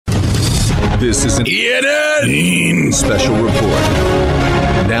This is an ENN special report.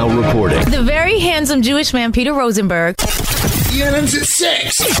 Now reporting. The very handsome Jewish man, Peter Rosenberg. ENN's at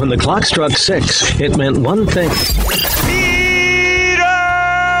 6. When the clock struck 6, it meant one thing. Peter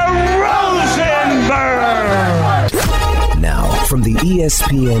Rosenberg! Now, from the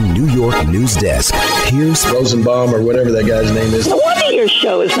ESPN New York news desk, here's Rosenbaum or whatever that guy's name is. No wonder your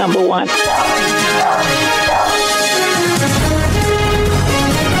show is number one.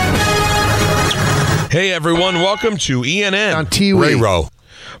 Hey everyone, welcome to ENN on TV. Ray-Ro.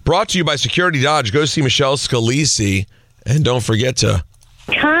 Brought to you by Security Dodge. Go see Michelle Scalisi. And don't forget to...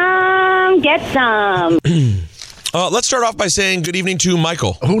 Come get some. Let's start off by saying good evening to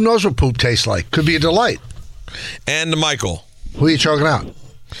Michael. Who knows what poop tastes like? Could be a delight. And to Michael. Who are you choking out?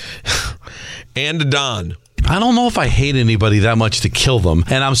 And to Don. I don't know if I hate anybody that much to kill them.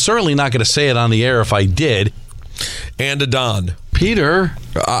 And I'm certainly not going to say it on the air if I did. And to Don. Peter,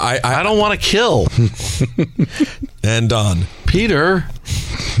 I don't want to kill. And Don. Peter.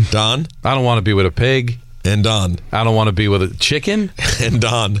 Don. I don't want to be with a pig. And Don. I don't want to be with a chicken. And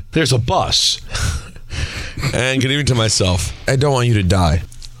Don. There's a bus. And good evening to myself. I don't want you to die.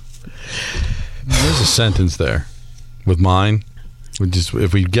 There's a sentence there with mine.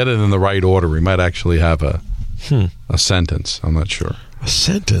 If we get it in the right order, we might actually have a sentence. I'm not sure. A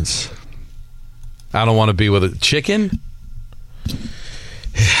sentence? I don't want to be with a chicken.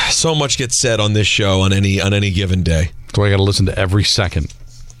 So much gets said on this show on any given day. So I got to listen to every second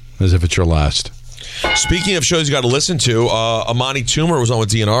as if it's your last. Speaking of shows you got to listen to, Amani Toomer was on with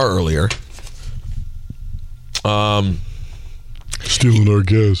DNR earlier. Stealing our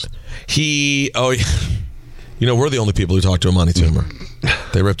guest. We're the only people who talked to Amani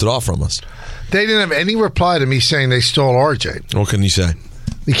Toomer. They ripped it off from us. They didn't have any reply to me saying they stole RJ. What can you say?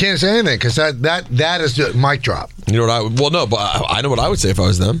 You can't say anything because that is the mic drop. You know what I know what I would say if I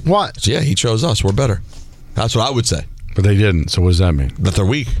was them. What? So, yeah, he chose us. We're better. That's what I would say. But they didn't. So what does that mean? That they're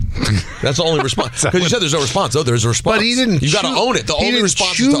weak. That's the only response. Because you said there's no response. Oh, there's a response. But he didn't. You got to own it. The only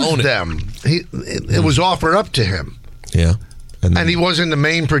response is to own it. Them. It was offered up to him. Yeah. And he wasn't the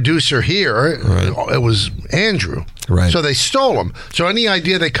main producer here. Right. It was Andrew. Right. So they stole him. So any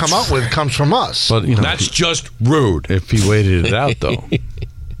idea they come up with comes from us. But that's just rude. If he waited it out, though.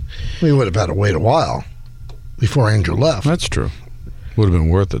 We would have had to wait a while before Andrew left. That's true. Would have been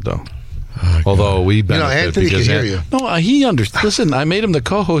worth it, though. Oh, although we benefit Anthony because can hear you. No, he understands. Listen, I made him the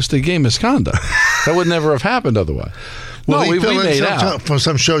co-host of Game Misconduct. That would never have happened otherwise. Well, we made out. For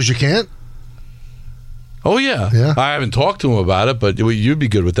some shows you can't. Oh, yeah. I haven't talked to him about it, but you'd be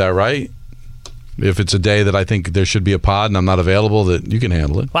good with that, right? If it's a day that I think there should be a pod and I'm not available, that you can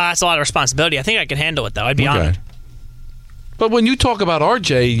handle it. Well, that's a lot of responsibility. I think I can handle it, though. I'd be honored. But when you talk about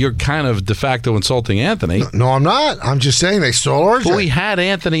RJ, you're kind of de facto insulting Anthony. No, I'm not. I'm just saying they stole RJ. But we had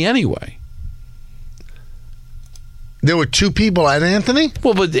Anthony anyway. There were two people at Anthony?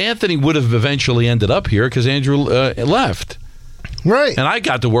 Well, but Anthony would have eventually ended up here because Andrew left. Right. And I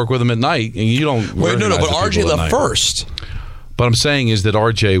got to work with him at night, and you don't... Wait, no, but RJ left first. But I'm saying is that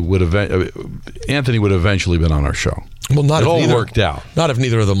RJ would have... Anthony would have eventually been on our show. Well, not it if all neither, worked out. Not if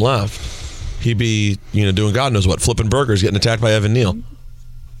neither of them left. He'd be, doing God knows what, flipping burgers, getting attacked by Evan Neal.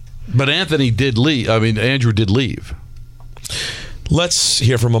 But Anthony did leave. I mean, Andrew did leave. Let's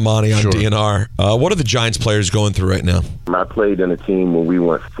hear from Amani on DNR. What are the Giants players going through right now? I played in a team when we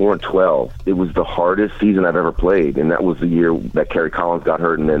went 4-12. It was the hardest season I've ever played, and that was the year that Kerry Collins got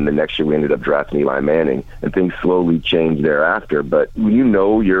hurt, and then the next year we ended up drafting Eli Manning, and things slowly changed thereafter. But when you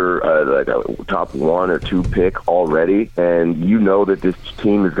know you're like a top 1 or 2 pick already, and you know that this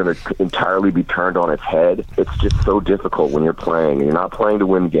team is going to entirely be turned on its head, it's just so difficult when you're playing. And you're not playing to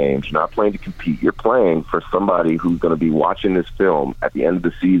win games. You're not playing to compete. You're playing for somebody who's going to be watching this film at the end of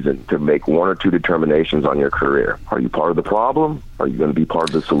the season to make 1 or 2 determinations on your career. Are you part of the problem? Or are you going to be part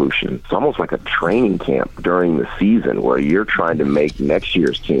of the solution? It's almost like a training camp during the season where you're trying to make next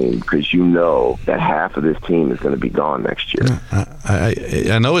year's team because you know that half of this team is going to be gone next year.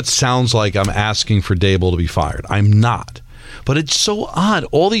 I know it sounds like I'm asking for Dable to be fired. I'm not. But it's so odd.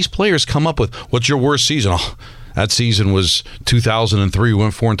 All these players come up with, what's your worst season? Oh, that season was 2003. We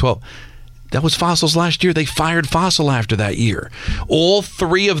went 4-12. That was Fossil's last year. They fired Fossil after that year. All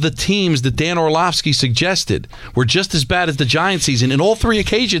 3 of the teams that Dan Orlovsky suggested were just as bad as the Giants season. In all 3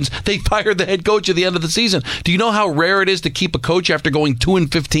 occasions, they fired the head coach at the end of the season. Do you know how rare it is to keep a coach after going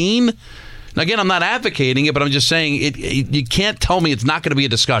 2-15? Now, again, I'm not advocating it, but I'm just saying you can't tell me it's not going to be a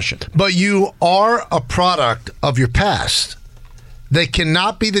discussion. But you are a product of your past. They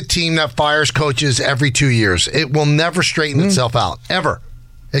cannot be the team that fires coaches every 2 years. It will never straighten itself out, ever.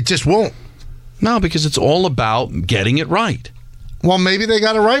 It just won't. No, because it's all about getting it right. Well, maybe they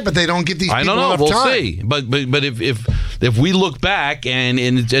got it right, but they don't give these people enough time. We'll see. But if we look back and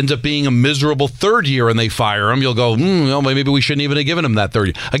it ends up being a miserable third year and they fire him, you'll go, maybe we shouldn't even have given him that third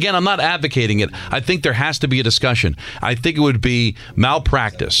year. Again, I'm not advocating it. I think there has to be a discussion. I think it would be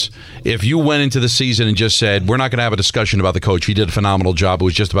malpractice if you went into the season and just said, we're not going to have a discussion about the coach. He did a phenomenal job. It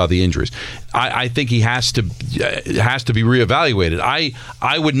was just about the injuries. I think he has to be reevaluated.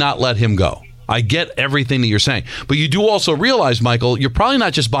 I would not let him go. I get everything that you're saying. But you do also realize, Michael, you're probably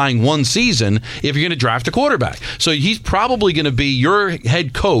not just buying one season if you're going to draft a quarterback. So he's probably going to be your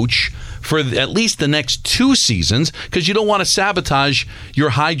head coach for at least the next 2 seasons because you don't want to sabotage your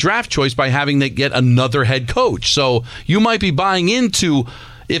high draft choice by having to get another head coach. So you might be buying into,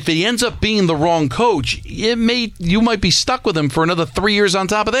 if he ends up being the wrong coach, you might be stuck with him for another 3 years on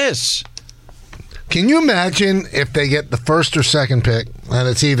top of this. Can you imagine if they get the first or second pick, and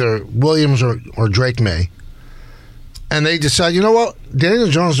it's either Williams or Drake May, and they decide, you know what, Daniel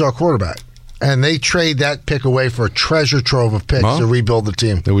Jones is our quarterback, and they trade that pick away for a treasure trove of picks to rebuild the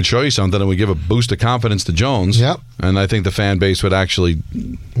team? It would show you something. It would give a boost of confidence to Jones. Yep. And I think the fan base would actually,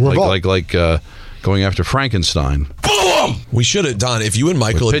 like going after Frankenstein. Boom! We should have done, if you and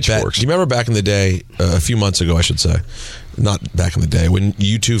Michael had bet. Do you remember back in the day, a few months ago, I should say, not back in the day, when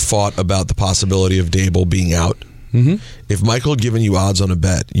you two fought about the possibility of Dable being out? Mm-hmm. If Michael had given you odds on a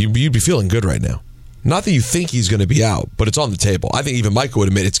bet, you'd be feeling good right now. Not that you think he's going to be out, but it's on the table. I think even Michael would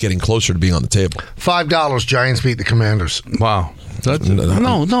admit it's getting closer to being on the table. $5, Giants beat the Commanders. Wow.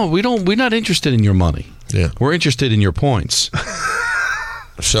 No, we don't. We're not interested in your money. Yeah, we're interested in your points.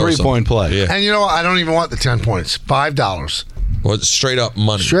 3-point play. Yeah. And you know what? I don't even want the 10 points. $5. Well, it's straight up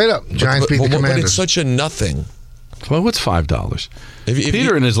money. Straight up. Giants beat the Commanders. But it's such a nothing. Well, what's $5? If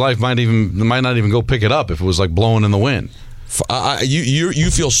Peter in his life might not even go pick it up if it was like blowing in the wind. You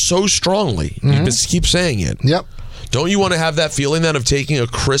feel so strongly. Mm-hmm. You just keep saying it. Yep. Don't you want to have that feeling then of taking a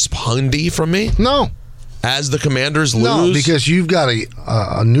crisp hundy from me? No. As the Commanders lose? No, because you've got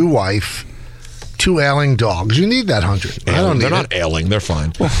a new wife, 2 ailing dogs. You need that 100. I don't need They're not ailing. They're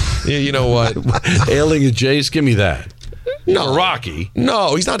fine. You know what? Ailing a Jace? Give me that. No. Rocky.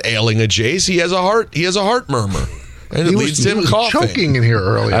 No, he's not ailing a Jace. He has a heart murmur. And it leads to him coughing. Choking in here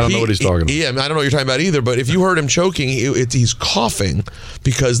earlier. I don't know what he's talking about. Yeah, I don't know what you're talking about either. But if you heard him choking, he's coughing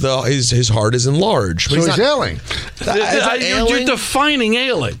because his heart is enlarged. So he's ailing. You're defining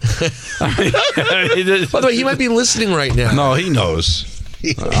ailing. By the way, he might be listening right now. No, he knows.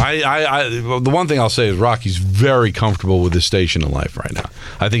 The one thing I'll say is Rocky's very comfortable with his station in life right now.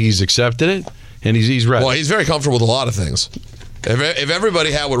 I think he's accepted it, and he's ready. Well, he's very comfortable with a lot of things. If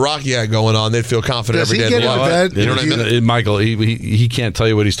everybody had what Rocky had going on, they'd feel confident every day. Does he get into bed? You know what I mean? Michael, he can't tell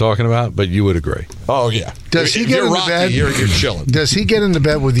you what he's talking about, but you would agree. Oh, yeah. Does he get into bed? You're chilling. Does he get into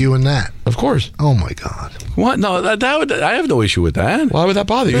bed with you and Nat? Of course. Oh, my God. What? No, I have no issue with that. Why would that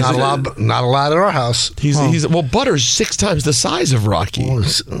bother you? Not allowed at our house. Well, Butter's 6 times the size of Rocky. Well,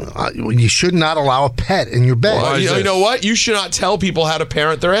 you should not allow a pet in your bed. Well, you know what? You should not tell people how to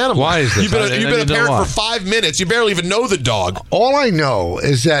parent their animals. Why is this? You've been a parent for 5 minutes. You barely even know the dog. All I know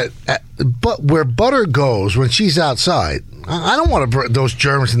is that where Butter goes when she's outside, I don't want to bring those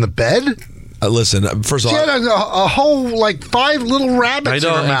germs in the bed. Listen, first of all, she had a whole 5 little rabbits in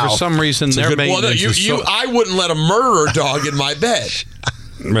her mouth. For some reason, their maintenance I wouldn't let a murderer dog in my bed.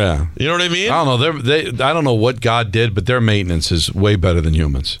 Yeah, you know what I mean. I don't know. I don't know what God did, but their maintenance is way better than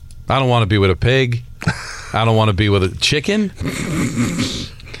humans. I don't want to be with a pig. I don't want to be with a chicken.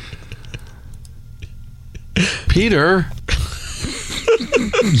 Peter.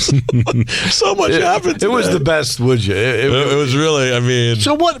 So much happened today. It was the best, would you? It was really, I mean.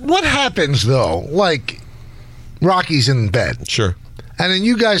 So what happens, though? Like, Rocky's in bed. Sure. And then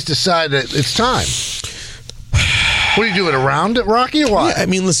you guys decide that it's time. What do you do it around it, Rocky, or what? Yeah, I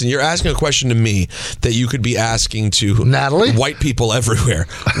mean, listen, you're asking a question to me that you could be asking to Natalie? White people everywhere.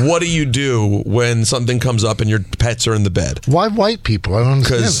 What do you do when something comes up and your pets are in the bed? Why white people? I don't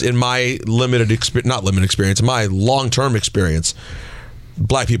understand. Because in my in my long-term experience,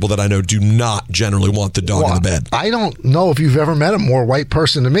 black people that I know do not generally want the dog in the bed. I don't know if you've ever met a more white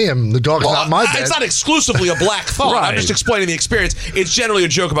person than me, and the dog's not my bed. It's not exclusively a black thought. Right. I'm just explaining the experience. It's generally a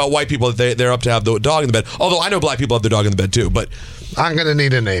joke about white people that they're up to have the dog in the bed. Although I know black people have their dog in the bed too. But I'm going to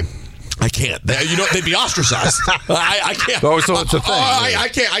need a name. I can't. They'd be ostracized. I can't. Oh, so it's a thing.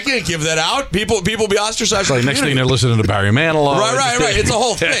 I can't give that out. People be ostracized. Like next thing they're listening to Barry Manilow. Right. It's a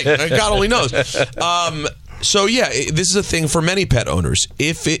whole thing. God only knows. So yeah, this is a thing for many pet owners.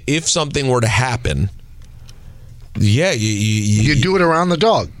 If something were to happen, yeah, you do it around the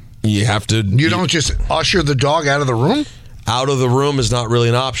dog. You have to. You don't just usher the dog out of the room. Out of the room is not really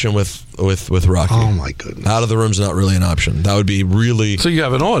an option with Rocky. Oh my goodness! Out of the room is not really an option. That would be really. So you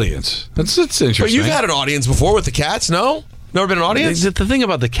have an audience. That's interesting. But you've had an audience before with the cats, no? Never been an audience? The thing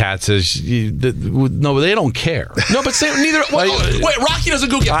about the cats is, no, they don't care. No, but neither. Wait, Rocky doesn't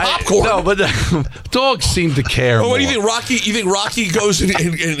go get popcorn. No, but dogs seem to care. What do you think, Rocky? You think Rocky goes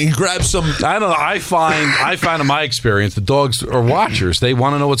and grabs some? I don't know. I find in my experience, the dogs are watchers. They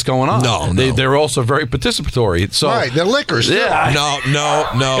want to know what's going on. No. They're also very participatory. So, right, they're lickers. Yeah. No.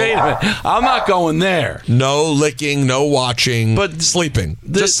 Wait a minute. I'm not going there. No licking, no watching, but sleeping.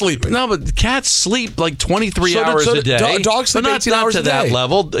 Just sleeping. No, but cats sleep like 23 hours a day. Dogs sleep 18 hours to that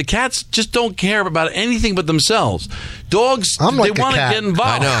level. The cats just don't care about anything but themselves. Dogs, they want to get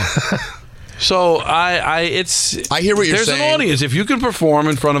involved. I know. So I hear what you're saying. There's an audience. If you can perform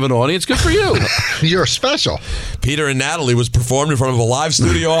in front of an audience, good for you. You're special. Peter and Natalie was performed in front of a live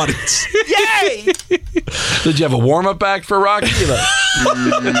studio audience. Yay! Did you have a warm-up act for Rocky?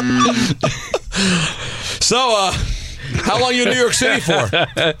 So, how long are you in New York City for?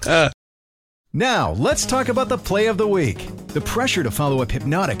 Now, let's talk about the play of the week. The pressure to follow up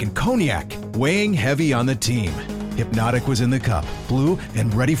Hypnotic and Cognac, weighing heavy on the team. Hypnotic was in the cup, blue,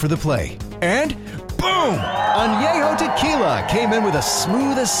 and ready for the play. And boom! Añejo Tequila came in with a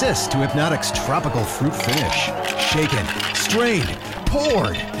smooth assist to Hypnotic's tropical fruit finish. Shaken, strained,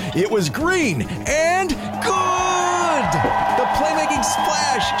 poured. It was green and good! The playmaking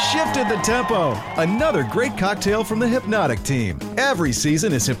splash shifted the tempo. Another great cocktail from the Hypnotic team. Every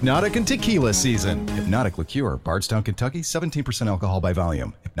season is Hypnotic and Tequila season. Hypnotic Liqueur, Bardstown, Kentucky, 17% alcohol by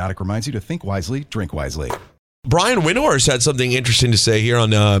volume. Hypnotic reminds you to think wisely, drink wisely. Brian Windhorst had something interesting to say here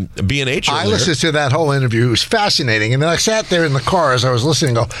on B&H earlier. I listened to that whole interview. It was fascinating. And then I sat there in the car as I was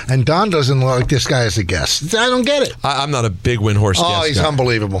listening and go, and Don doesn't look like this guy as a guest. I don't get it. I'm not a big Windhorst guest. Oh, he's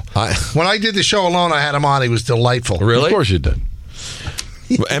unbelievable. When I did the show alone, I had him on. He was delightful. Really? Of course you did.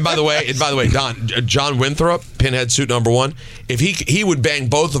 And by the way, Don, John Winthrop, Pinhead suit number 1, if he would bang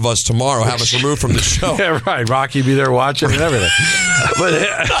both of us tomorrow, have us removed from the show. Yeah, right. Rocky be there watching and everything. But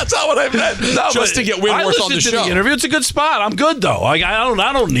that's not what I meant. No, just to get Windhorst on the show. The interview. It's a good spot. I'm good though. I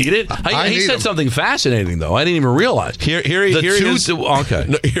don't need it. He said something fascinating though. I didn't even realize. Here he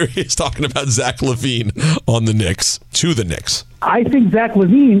is talking about Zach LaVine on the Knicks, to the Knicks. I think Zach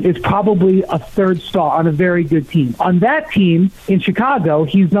LaVine is probably a third star on a very good team. On that team in Chicago,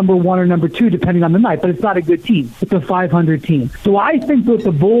 he's number 1 or number 2, depending on the night, but it's not a good team. It's a 500 team. So I think what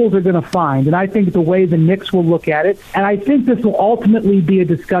the Bulls are going to find, and I think the way the Knicks will look at it, and I think this will ultimately be a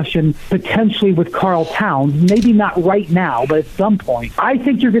discussion potentially with Karl Towns, maybe not right now, but at some point. I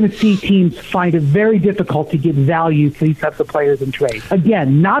think you're going to see teams find it very difficult to get value for these types of players in trade.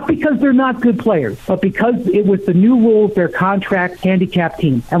 Again, not because they're not good players, but because with the new rules, their contract handicap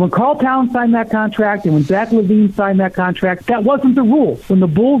team. And when Karl Towns signed that contract and when Zach LaVine signed that contract, that wasn't the rule. When the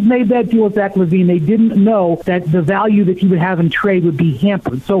Bulls made that deal with Zach LaVine, they didn't know that the value that he would have in trade would be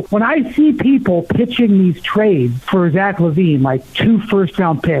hampered. So when I see people pitching these trades for Zach LaVine, like 2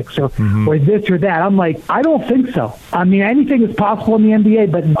 first-round picks or this or that, I'm like, I don't think so. I mean, anything is possible in the NBA,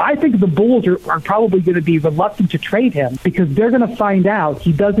 but I think the Bulls are probably going to be reluctant to trade him because they're going to find out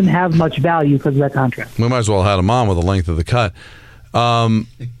he doesn't have much value because of that contract. We might as well have him on with the length of the cut.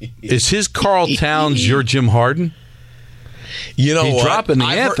 Is his Karl Towns your Jim Harden? You know He's what? dropping the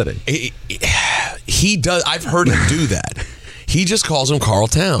Anthony. He does. I've heard him do that. He just calls him Karl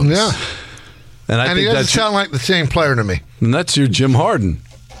Towns. Yeah. And he doesn't sound like the same player to me. And that's your Jim Harden.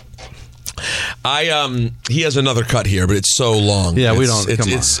 He has another cut here, but it's so long. Yeah, we don't.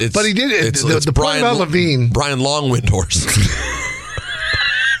 Come on. But he did it. The point about LaVine, Brian Long Windhorst.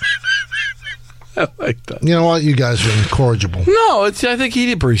 I like that. You know what? You guys are incorrigible. No, I think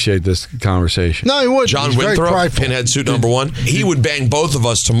he'd appreciate this conversation. No, he would. John Winthrop, Pinhead suit number 1. He would bang both of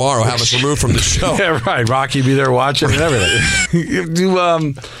us tomorrow, have us removed from the show. Yeah, right. Rocky be there watching and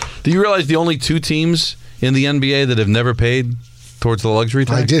everything. Do you realize the only 2 teams in the NBA that have never paid towards the luxury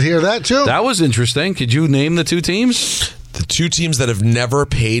tax? I did hear that too. That was interesting. Could you name the 2 teams? The 2 teams that have never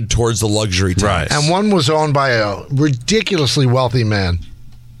paid towards the luxury tax. Right. And one was owned by a ridiculously wealthy man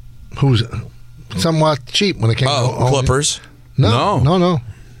who's somewhat cheap when it came to Clippers? No.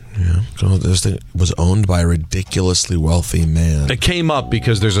 Yeah, this thing was owned by a ridiculously wealthy man. It came up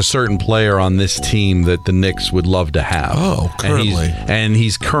because there's a certain player on this team that the Knicks would love to have. Oh, currently. And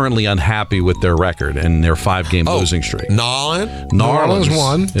he's currently unhappy with their record and their 5-game losing streak. Narland's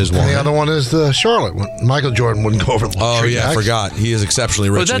one. Is one. And the other one is the Charlotte. Michael Jordan wouldn't go over the luxury I forgot. He is exceptionally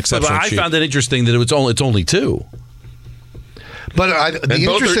rich and exceptionally cheap. I found it interesting that it's only 2. But the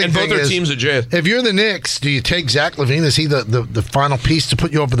interesting thing is, teams are jazz. If you're the Knicks, do you take Zach LaVine? Is he the final piece to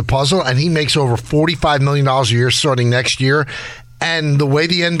put you over the puzzle? And he makes over $45 million a year starting next year. And the way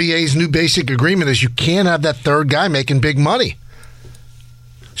the NBA's new basic agreement is, you can't have that third guy making big money.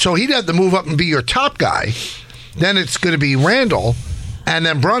 So he'd have to move up and be your top guy. Then it's going to be Randall and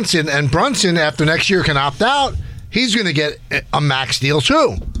then Brunson. And Brunson, after next year, can opt out. He's going to get a max deal,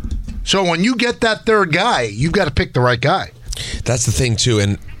 too. So when you get that third guy, you've got to pick the right guy. That's the thing, too.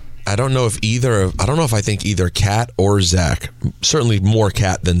 And I don't know if I think either Cat or Zach, certainly more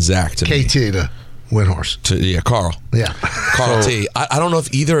Cat than Zach to me. KT to Windhorse. Carl. Yeah. Carl T. I don't know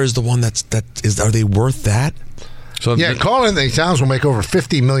if either is the one are they worth that? So Carl and the Towns will make over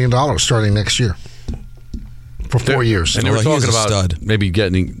 $50 million starting next year for 4 years. And they were talking about maybe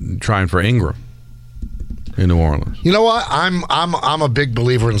trying for Ingram in New Orleans. You know what? I'm a big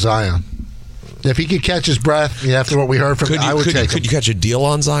believer in Zion. If he could catch his breath after what we heard from him, I would take him. Could you catch a deal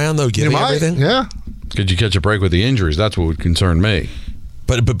on Zion, though, giving everything? Yeah. Could you catch a break with the injuries? That's what would concern me.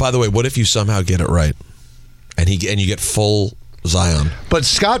 But by the way, what if you somehow get it right and you get full Zion? But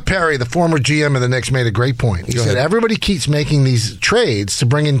Scott Perry, the former GM of the Knicks, made a great point. He said everybody keeps making these trades to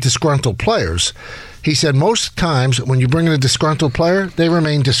bring in disgruntled players. He said most times when you bring in a disgruntled player, they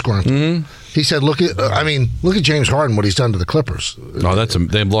remain disgruntled. Mm-hmm. He said, look at James Harden, what he's done to the Clippers. Oh,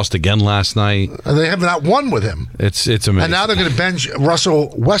 they lost again last night. They have not won with him. It's amazing. And now they're going to bench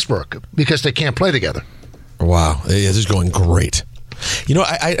Russell Westbrook because they can't play together. Wow, this is going great. You know,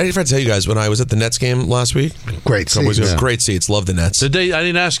 I forgot to tell you guys, when I was at the Nets game last week, great seats. Great seats. Love the Nets. I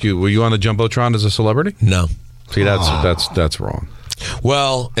didn't ask you, were you on the Jumbotron as a celebrity? No. See, that's wrong.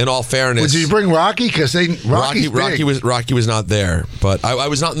 Well, in all fairness, did you bring Rocky? Because Rocky was not there, but I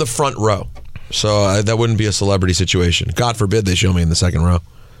was not in the front row, so that wouldn't be a celebrity situation. God forbid they show me in the second row.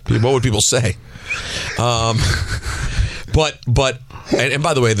 What would people say? But by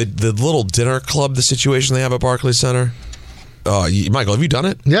the way, the little dinner club, the situation they have at Barclays Center. Michael, have you done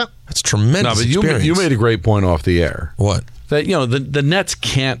it? Yeah, it's tremendous. No, but you made a great point off the air. What? That the Nets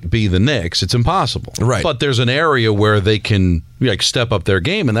can't be the Knicks. It's impossible. Right. But there's an area where they can step up their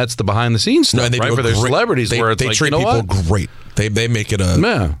game, and that's the behind the scenes stuff. And they right? For their celebrities, where they treat people great. They make it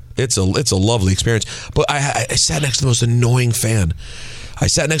it's a lovely experience. But I sat next to the most annoying fan. I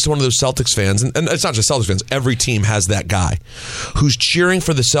sat next to one of those Celtics fans, and it's not just Celtics fans. Every team has that guy who's cheering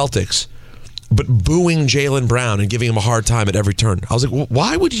for the Celtics, but booing Jaylen Brown and giving him a hard time at every turn. I was like,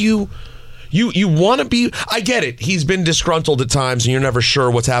 why would you? You want to be... I get it. He's been disgruntled at times and you're never sure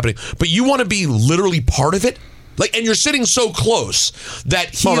what's happening. But you want to be literally part of it? And you're sitting so close that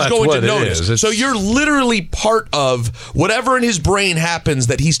he's going to notice. So you're literally part of whatever in his brain happens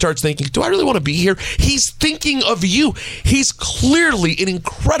that he starts thinking, do I really want to be here? He's thinking of you. He's clearly an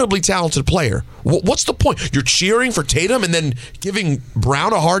incredibly talented player. What's the point? You're cheering for Tatum and then giving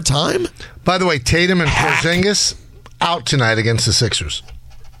Brown a hard time? By the way, Tatum and Porzingis out tonight against the Sixers.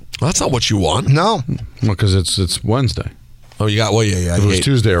 Well, that's not what you want. No. Well, because it's Wednesday. Oh, you got... Well, yeah. If it was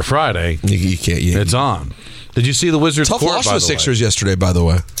Tuesday or Friday, you can't... It's on. Did you see the Wizards' tough court, loss by for the Sixers yesterday, by the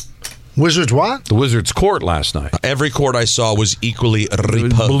way. Wizards what? The Wizards' court last night. Every court I saw was equally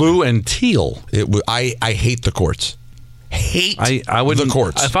repugnant. Blue and teal. I hate the courts. I would the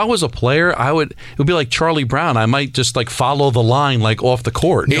courts. If I was a player, it would be like Charlie Brown. I might just follow the line off the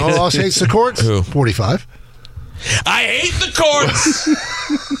court. You know who else hates the courts? Who? 45. I hate the courts.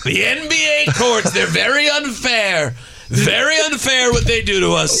 The NBA courts, they're very unfair. Very unfair what they do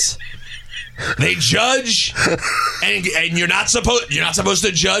to us. They judge, and you're not supposed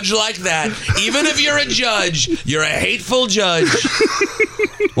to judge like that. Even if you're a judge, you're a hateful judge.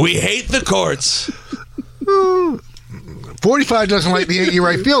 We hate the courts. 45 doesn't like the Yankee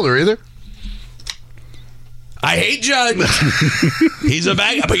right fielder either. I hate Judge. He's a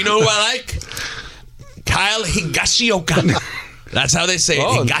bad guy, but you know who I like? Kyle Higashioka. That's how they say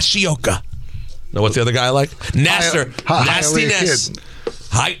it. Higashioka. Know what's the other guy I like? Nastiness.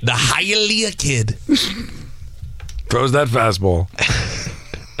 The Hialeah Kid. Throws that fastball.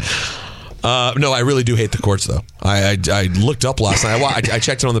 No, I really do hate the courts, though. I looked up last night. I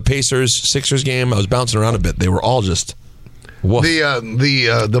checked it on the Pacers-Sixers game. I was bouncing around a bit. They were all just... woof.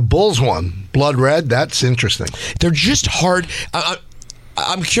 The Bulls one, blood red, that's interesting. They're just hard.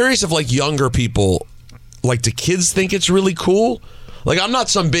 I'm curious if, younger people... do kids think it's really cool? I'm not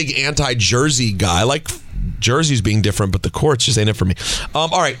some big anti-jersey guy. I like jerseys being different, but the courts just ain't it for me. All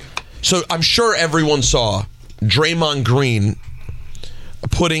right. So I'm sure everyone saw Draymond Green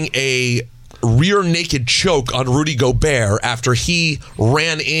putting a rear naked choke on Rudy Gobert after he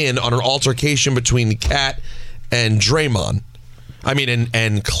ran in on an altercation between Cat and Draymond.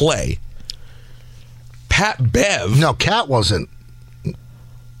 and Clay. Pat Bev. No, Cat wasn't.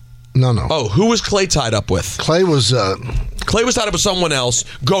 No. Oh, who was Clay tied up with? Clay was tied up with someone else.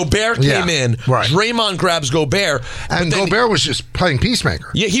 Gobert came in. Right. Draymond grabs Gobert. And Gobert was just playing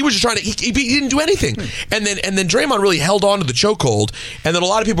peacemaker. Yeah, he was just trying to. He didn't do anything. And then Draymond really held on to the chokehold. And then a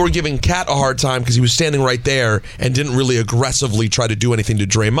lot of people were giving Cat a hard time because he was standing right there and didn't really aggressively try to do anything to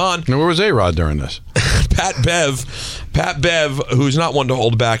Draymond. Now, where was A-Rod during this? Pat Bev, who's not one to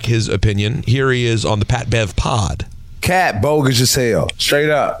hold back his opinion. Here he is on the Pat Bev pod. Cat bogus as hell, straight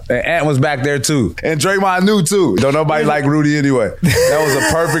up. And Ant was back there too. And Draymond knew too. Don't nobody like Rudy anyway. That was a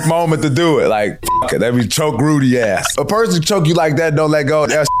perfect moment to do it. Like, f*** it. That be choke Rudy ass. A person choke you like that, don't let go.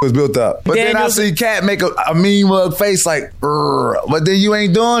 That was built up. But then I see Cat make a mean mug face like, but then you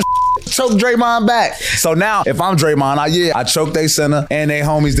ain't doing choke Draymond back. So now, if I'm Draymond, I choke they center and they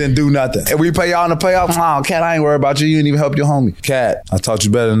homies didn't do nothing. And we play y'all in the playoffs, oh, Cat, I ain't worried about you. You didn't even help your homie. Cat, I taught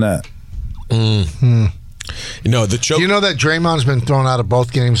you better than that. Mm-hmm. The choke. Do you know that Draymond's been thrown out of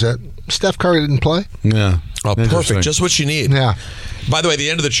both games that Steph Curry didn't play? Yeah. Oh, perfect. Just what you need. Yeah. By the way, the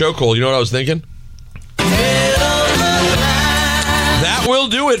end of the chokehold, you know what I was thinking? That will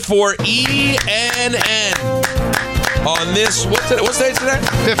do it for ENN. On this, what's day today?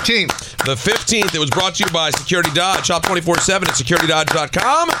 15th. The 15th. It was brought to you by Security Dodge. Shop 24/7 at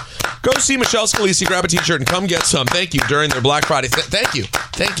securitydodge.com. Go see Michelle Scalisi, grab a t-shirt, and come get some. Thank you during their Black Friday. Thank you.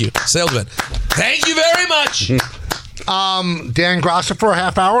 Salesman. Thank you very much. Dan Grosser for a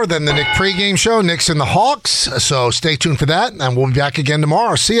half hour, then the Nick pregame show, Knicks and the Hawks. So stay tuned for that, and we'll be back again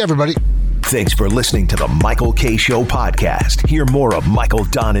tomorrow. See you, everybody. Thanks for listening to the Michael K. Show podcast. Hear more of Michael,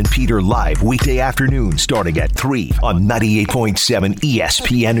 Don, and Peter live weekday afternoon starting at 3 on 98.7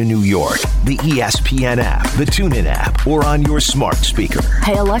 ESPN in New York, the ESPN app, the TuneIn app, or on your smart speaker.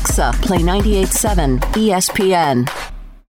 Hey, Alexa, play 98.7 ESPN.